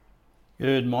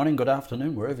Good morning, good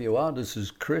afternoon, wherever you are. This is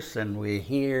Chris, and we're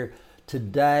here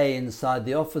today inside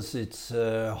the office. It's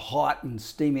hot and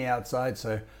steamy outside,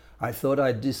 so I thought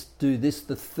I'd just do this,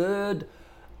 the third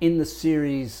in the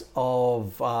series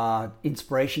of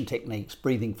inspiration techniques,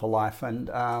 breathing for life. And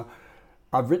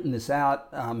I've written this out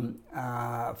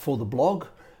for the blog,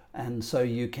 and so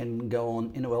you can go on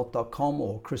innerwealth.com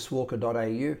or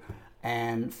chriswalker.au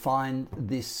and find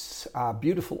this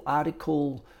beautiful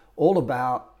article all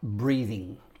about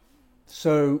breathing.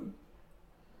 So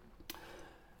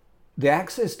the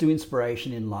access to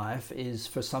inspiration in life is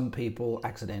for some people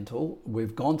accidental.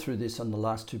 We've gone through this on the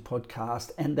last two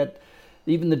podcasts, and that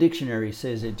even the dictionary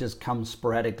says it just comes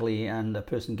sporadically and a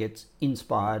person gets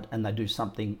inspired and they do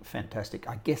something fantastic.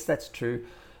 I guess that's true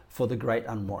for the great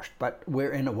unwashed, but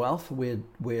we're Inner Wealth.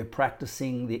 We're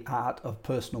practicing the art of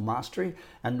personal mastery,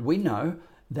 and we know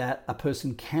that a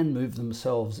person can move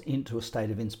themselves into a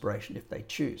state of inspiration if they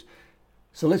choose.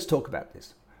 So let's talk about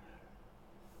this.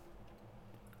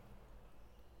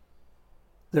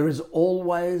 There is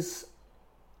always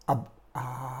a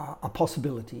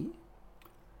possibility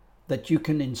that you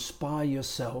can inspire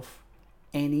yourself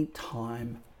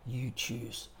anytime you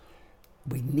choose.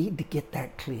 We need to get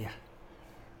that clear.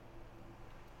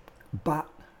 But,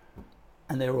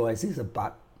 and there always is a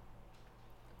but,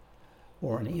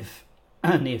 or an if.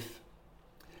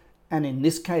 And in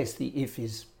this case, the if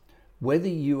is whether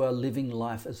you are living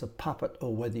life as a puppet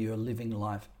or whether you are living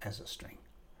life as a string.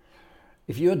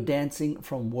 If you're dancing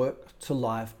from work to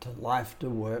life to life to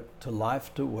work to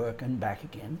life to work and back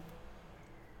again,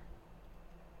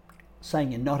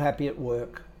 saying you're not happy at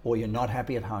work or you're not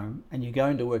happy at home, and you're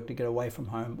going to work to get away from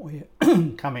home, or you're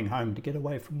coming home to get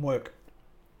away from work.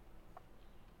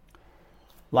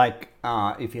 Like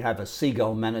if you have a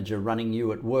seagull manager running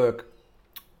you at work,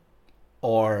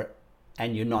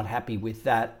 and you're not happy with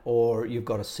that, or you've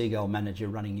got a seagull manager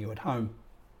running you at home,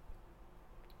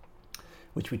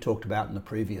 which we talked about in the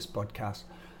previous podcast.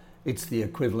 It's the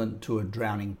equivalent to a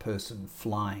drowning person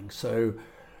flying. So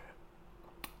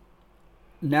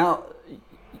now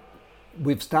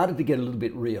we've started to get a little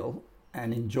bit real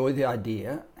and enjoy the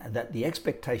idea that the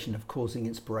expectation of causing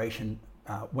inspiration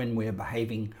when we're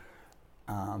behaving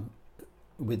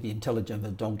with the intelligence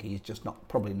of a donkey is just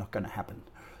probably not going to happen.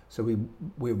 So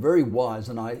we're very wise,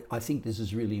 and I think this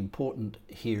is really important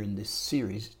here in this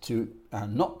series, to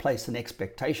not place an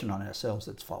expectation on ourselves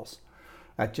that's false.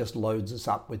 That just loads us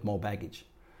up with more baggage.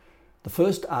 The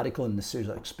first article in the series,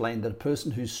 I explained that a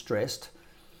person who's stressed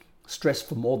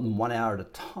for more than 1 hour at a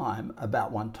time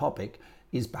about one topic,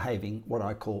 is behaving what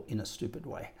I call in a stupid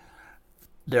way.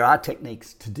 There are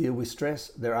techniques to deal with stress.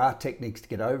 There are techniques to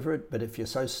get over it. But if you're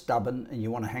so stubborn and you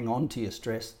want to hang on to your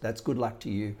stress, that's good luck to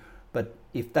you. But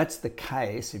if that's the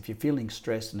case, if you're feeling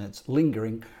stressed and it's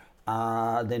lingering,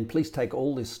 then please take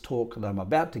all this talk that I'm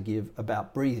about to give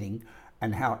about breathing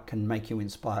and how it can make you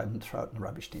inspired and throw it in the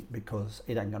rubbish bin, because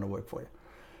it ain't going to work for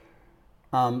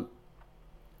you.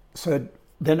 So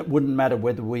then it wouldn't matter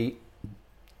whether we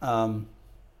went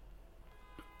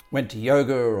to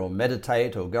yoga or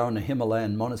meditate or go in a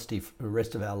Himalayan monastery for the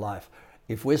rest of our life.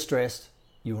 If we're stressed,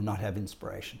 you will not have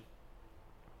inspiration.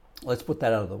 Let's put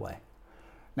that out of the way.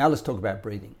 Now let's talk about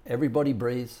breathing. Everybody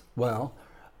breathes. Well,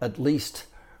 at least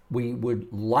we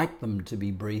would like them to be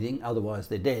breathing, otherwise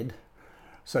they're dead.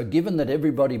 So given that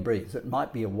everybody breathes, it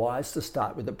might be wise to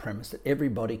start with the premise that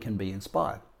everybody can be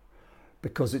inspired,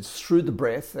 because it's through the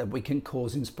breath that we can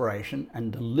cause inspiration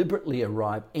and deliberately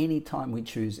arrive anytime we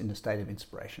choose in a state of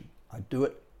inspiration. I do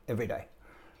it every day,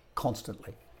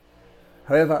 constantly.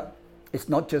 However, it's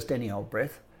not just any old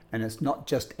breath, and it's not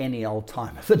just any old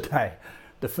time of the day.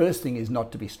 The first thing is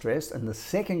not to be stressed, and the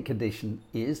second condition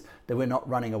is that we're not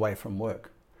running away from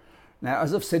work. Now,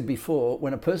 as I've said before,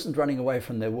 when a person's running away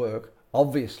from their work,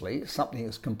 obviously something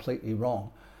is completely wrong.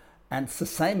 And it's the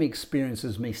same experience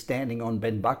as me standing on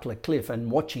Benbuckler Cliff and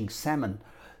watching salmon.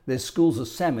 There's schools of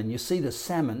salmon. You see the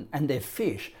salmon and they're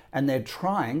fish, and they're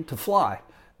trying to fly.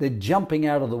 They're jumping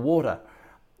out of the water.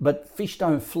 But fish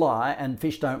don't fly, and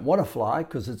fish don't want to fly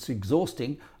because it's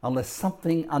exhausting unless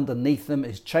something underneath them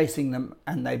is chasing them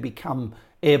and they become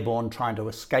airborne trying to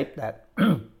escape that.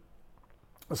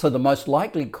 So the most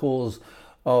likely cause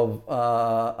of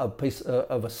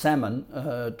a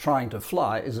salmon trying to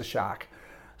fly is a shark.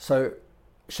 So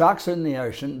sharks are in the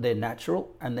ocean, they're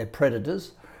natural and they're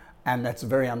predators, and that's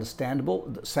very understandable.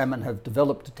 The salmon have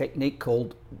developed a technique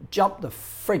called jump the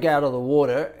frig out of the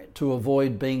water to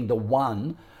avoid being the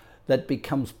one that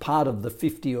becomes part of the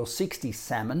 50 or 60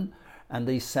 salmon, and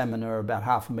these salmon are about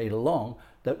 1/2 meter long,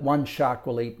 that one shark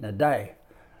will eat in a day.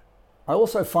 I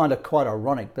also find it quite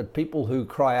ironic that people who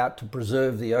cry out to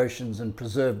preserve the oceans and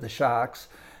preserve the sharks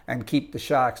and keep the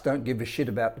sharks don't give a shit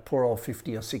about the poor old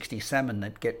 50 or 60 salmon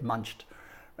that get munched.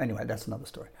 Anyway, that's another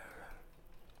story.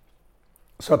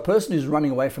 So a person who's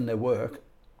running away from their work,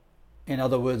 in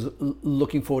other words,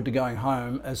 looking forward to going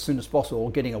home as soon as possible,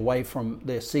 or getting away from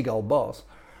their seagull boss,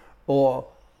 or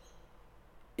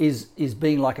is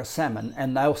being like a salmon,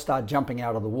 and they'll start jumping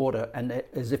out of the water and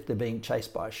as if they're being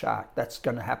chased by a shark. That's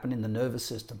going to happen in the nervous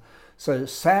system. So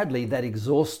sadly, that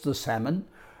exhausts the salmon,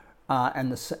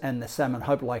 and the salmon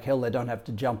hope like hell they don't have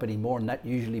to jump anymore, and that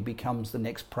usually becomes the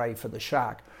next prey for the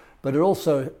shark. But it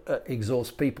also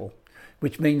exhausts people,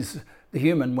 which means the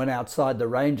human, when outside the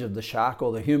range of the shark,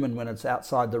 or the human when it's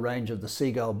outside the range of the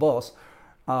seagull boss,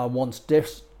 wants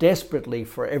desperately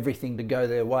for everything to go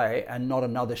their way and not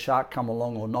another shark come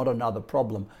along or not another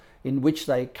problem, in which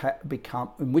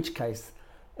case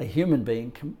a human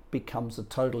being becomes a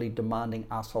totally demanding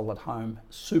asshole at home,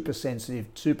 super sensitive,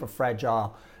 super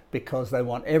fragile, because they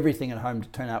want everything at home to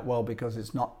turn out well because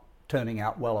it's not turning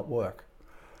out well at work.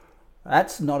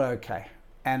 That's not okay.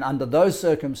 And under those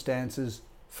circumstances,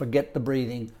 forget the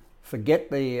breathing, forget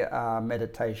the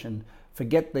meditation,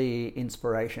 forget the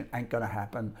inspiration. Ain't going to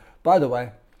happen. By the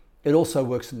way, it also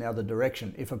works in the other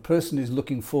direction. If a person is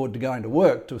looking forward to going to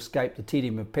work to escape the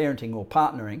tedium of parenting or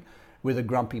partnering with a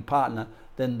grumpy partner,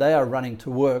 then they are running to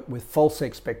work with false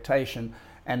expectation,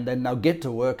 and then they'll get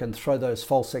to work and throw those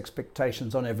false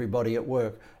expectations on everybody at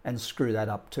work and screw that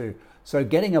up too. So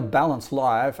getting a balanced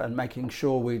life and making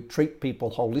sure we treat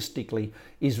people holistically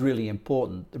is really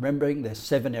important. Remembering there's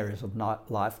 7 areas of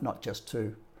life, not just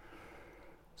 2.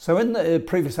 So in the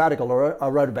previous article I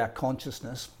wrote about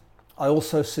consciousness. I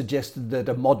also suggested that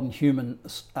a modern human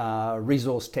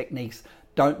resource techniques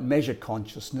don't measure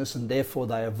consciousness, and therefore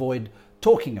they avoid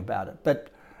talking about it. But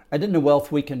at Inner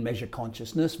Wealth, we can measure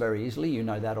consciousness very easily. You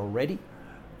know that already.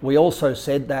 We also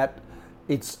said that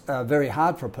it's very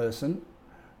hard for a person.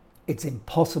 It's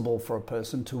impossible for a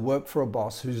person to work for a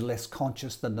boss who's less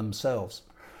conscious than themselves.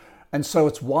 And so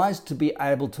it's wise to be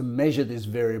able to measure this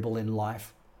variable in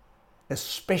life,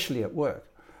 especially at work.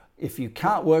 If you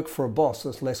can't work for a boss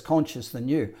that's less conscious than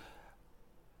you,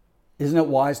 isn't it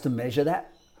wise to measure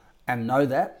that and know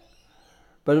that?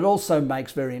 But it also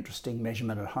makes very interesting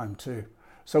measurement at home too.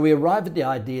 So we arrive at the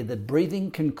idea that breathing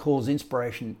can cause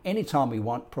inspiration anytime we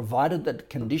want, provided that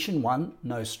condition 1,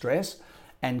 no stress,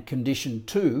 and condition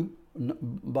 2,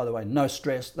 by the way, no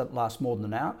stress that lasts more than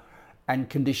an hour, and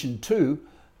condition 2,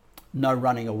 no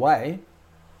running away,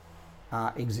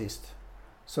 exist.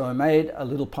 So I made a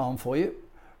little poem for you.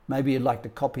 Maybe you'd like to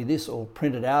copy this or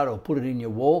print it out or put it in your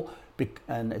wall,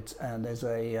 and there's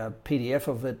a PDF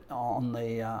of it on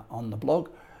the blog,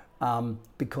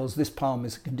 because this poem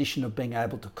is a condition of being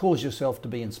able to cause yourself to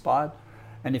be inspired.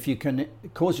 And if you can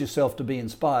cause yourself to be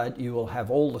inspired, you will have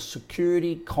all the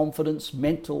security, confidence,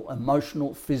 mental,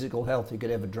 emotional, physical health you could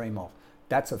ever dream of.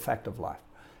 That's a fact of life.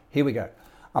 Here we go.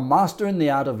 A master in the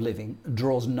art of living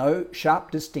draws no sharp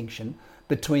distinction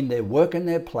between their work and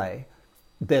their play,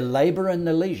 their labour and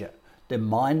their leisure, their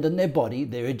mind and their body,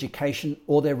 their education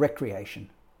or their recreation.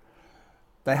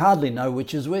 They hardly know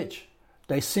which is which.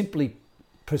 They simply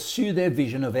pursue their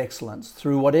vision of excellence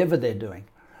through whatever they're doing,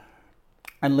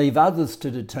 and leave others to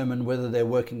determine whether they're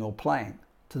working or playing.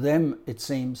 To them, it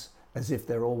seems as if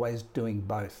they're always doing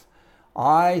both.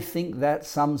 I think that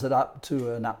sums it up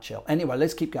to a nutshell. Anyway,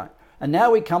 let's keep going. And now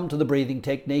we come to the breathing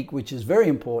technique, which is very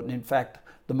important. In fact,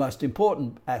 the most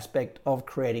important aspect of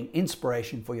creating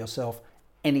inspiration for yourself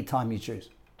anytime you choose.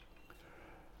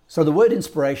 So the word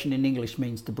inspiration in English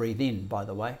means to breathe in, by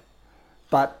the way,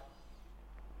 but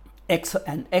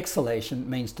and exhalation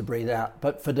means to breathe out.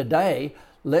 But for today,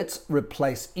 let's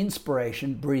replace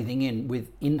inspiration, breathing in, with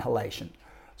inhalation.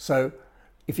 So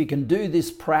if you can do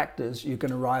this practice, you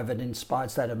can arrive at an inspired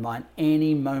state of mind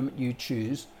any moment you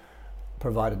choose,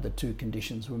 provided the 2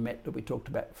 conditions were met that we talked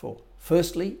about before.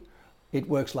 Firstly, it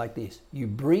works like this. You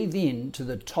breathe in to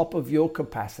the top of your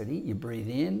capacity. You breathe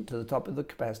in to the top of the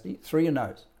capacity through your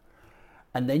nose.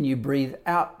 And then you breathe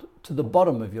out to the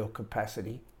bottom of your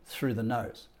capacity through the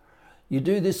nose. You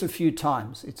do this a few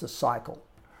times. It's a cycle.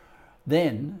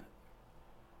 Then,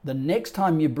 the next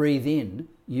time you breathe in,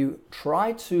 you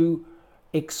try to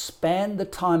expand the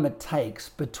time it takes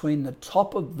between the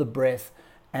top of the breath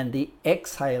and the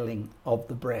exhaling of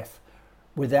the breath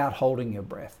without holding your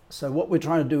breath. So what we're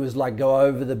trying to do is like go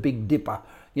over the Big Dipper.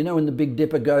 You know when the Big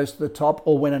Dipper goes to the top,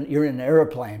 or when you're in an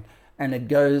aeroplane and it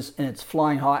goes and it's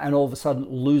flying high and all of a sudden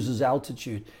loses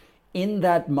altitude. In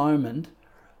that moment,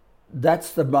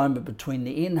 that's the moment between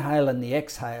the inhale and the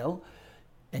exhale,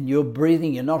 and you're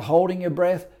breathing, you're not holding your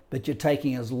breath, but you're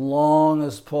taking as long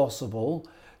as possible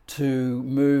to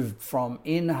move from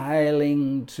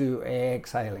inhaling to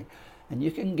exhaling. And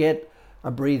you can get a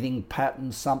breathing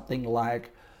pattern, something like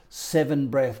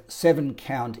 7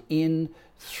 count in,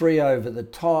 3 over the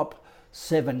top,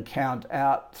 7 count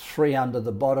out, 3 under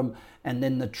the bottom. And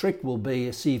then the trick will be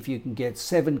to see if you can get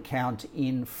 7 count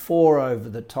in, 4 over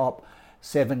the top,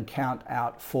 7 count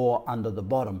out, 4 under the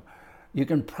bottom. You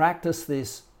can practice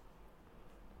this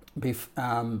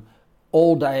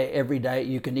all day, every day.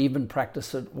 You can even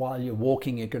practice it while you're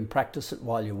walking. You can practice it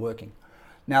while you're working.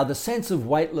 Now, the sense of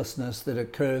weightlessness that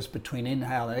occurs between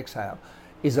inhale and exhale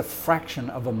is a fraction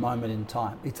of a moment in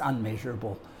time. It's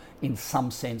unmeasurable in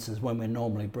some senses when we're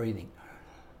normally breathing.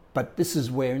 But this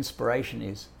is where inspiration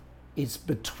is. It's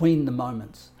between the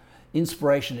moments.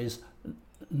 Inspiration is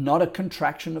not a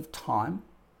contraction of time,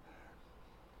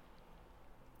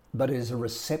 but it is a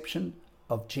reception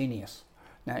of genius.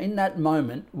 Now, in that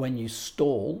moment, when you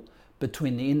stall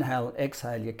between the inhale and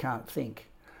exhale, you can't think.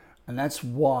 And that's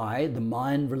why the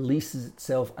mind releases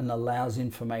itself and allows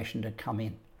information to come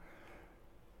in.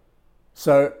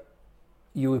 So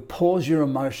you pause your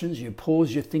emotions, you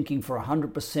pause your thinking for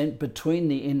 100% between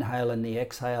the inhale and the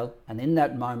exhale, and in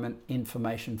that moment,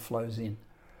 information flows in.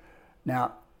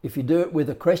 Now, if you do it with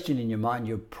a question in your mind,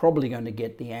 you're probably going to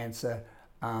get the answer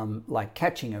like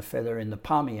catching a feather in the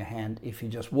palm of your hand. If you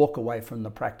just walk away from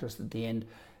the practice at the end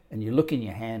and you look in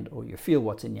your hand or you feel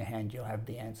what's in your hand, you'll have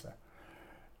the answer.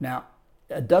 Now,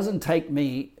 it doesn't take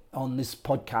me on this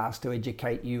podcast to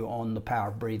educate you on the power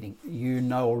of breathing. You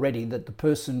know already that the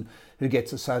person who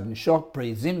gets a sudden shock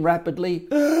breathes in rapidly,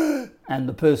 and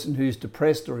the person who's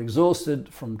depressed or exhausted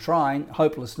from trying,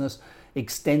 hopelessness,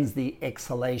 extends the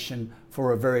exhalation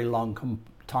for a very long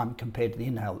time compared to the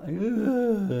inhale.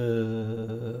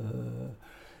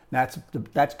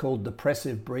 That's called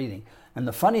depressive breathing. And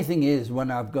the funny thing is,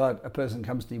 when I've got a person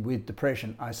comes to me with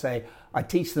depression, I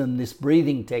teach them this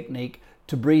breathing technique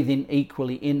to breathe in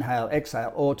equally, inhale,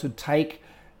 exhale, or to take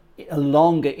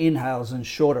longer inhales and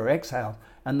shorter exhales.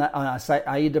 And I say,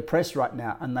 are you depressed right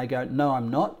now? And they go, no, I'm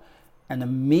not. And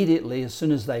immediately, as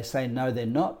soon as they say, no, they're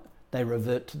not, they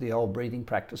revert to the old breathing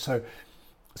practice. So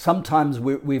sometimes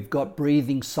we've got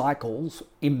breathing cycles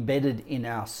embedded in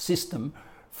our system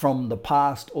from the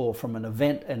past or from an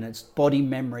event, and it's body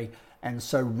memory. And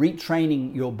so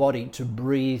retraining your body to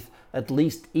breathe at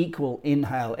least equal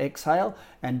inhale, exhale,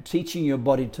 and teaching your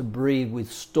body to breathe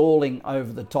with stalling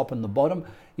over the top and the bottom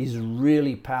is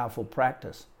really powerful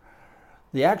practice.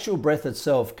 The actual breath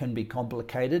itself can be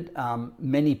complicated.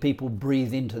 Many people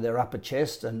breathe into their upper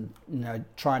chest and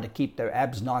trying to keep their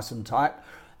abs nice and tight.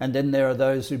 And then there are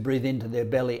those who breathe into their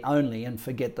belly only and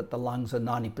forget that the lungs are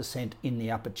 90% in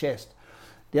the upper chest.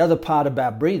 The other part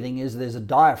about breathing is there's a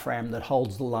diaphragm that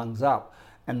holds the lungs up,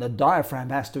 and the diaphragm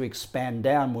has to expand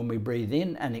down when we breathe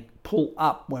in and it pull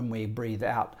up when we breathe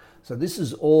out. So this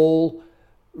is all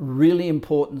really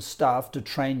important stuff to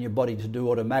train your body to do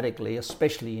automatically,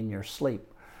 especially in your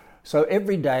sleep. So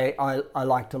every day I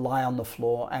like to lie on the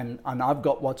floor, and I've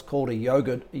got what's called a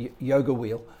yoga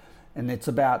wheel, and it's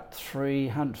about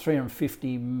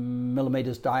 350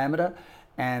 millimeters diameter,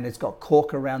 and it's got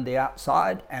cork around the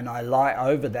outside, and I lie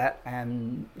over that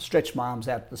and stretch my arms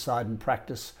out to the side and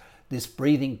practice this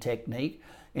breathing technique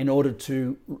in order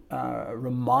to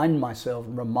remind my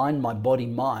body,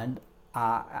 mind,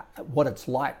 what it's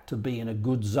like to be in a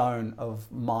good zone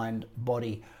of mind,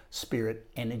 body, spirit,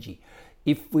 energy.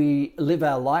 If we live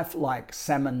our life like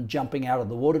salmon jumping out of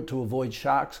the water to avoid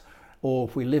sharks, or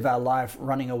if we live our life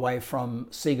running away from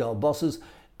seagull bosses,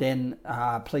 then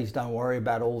please don't worry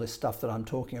about all this stuff that I'm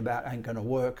talking about. Ain't going to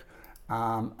work.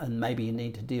 And maybe you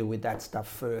need to deal with that stuff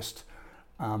first.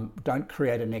 Don't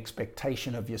create an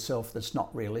expectation of yourself that's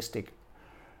not realistic.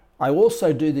 I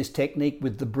also do this technique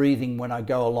with the breathing when I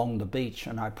go along the beach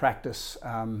and I practice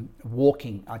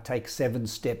walking. I take 7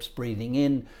 steps breathing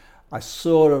in. I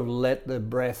sort of let the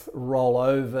breath roll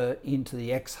over into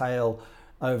the exhale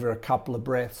over a couple of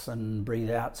breaths and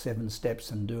breathe out 7 steps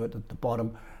and do it at the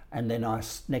bottom. And then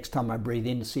next time I breathe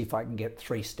in, to see if I can get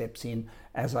 3 steps in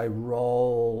as I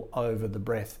roll over the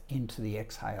breath into the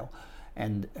exhale,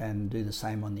 and do the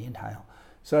same on the inhale.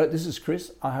 So this is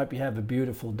Chris. I hope you have a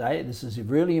beautiful day. This is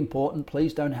really important.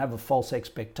 Please don't have a false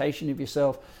expectation of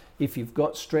yourself. If you've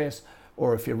got stress,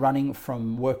 or if you're running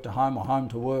from work to home or home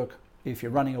to work, if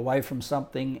you're running away from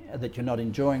something that you're not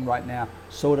enjoying right now,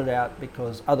 sort it out,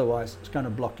 because otherwise it's going to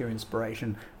block your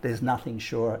inspiration. There's nothing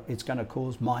sure. It's going to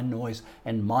cause mind noise,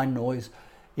 and mind noise,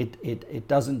 it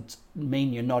doesn't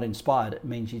mean you're not inspired. It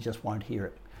means you just won't hear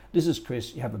it. This is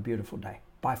Chris. You have a beautiful day.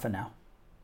 Bye for now.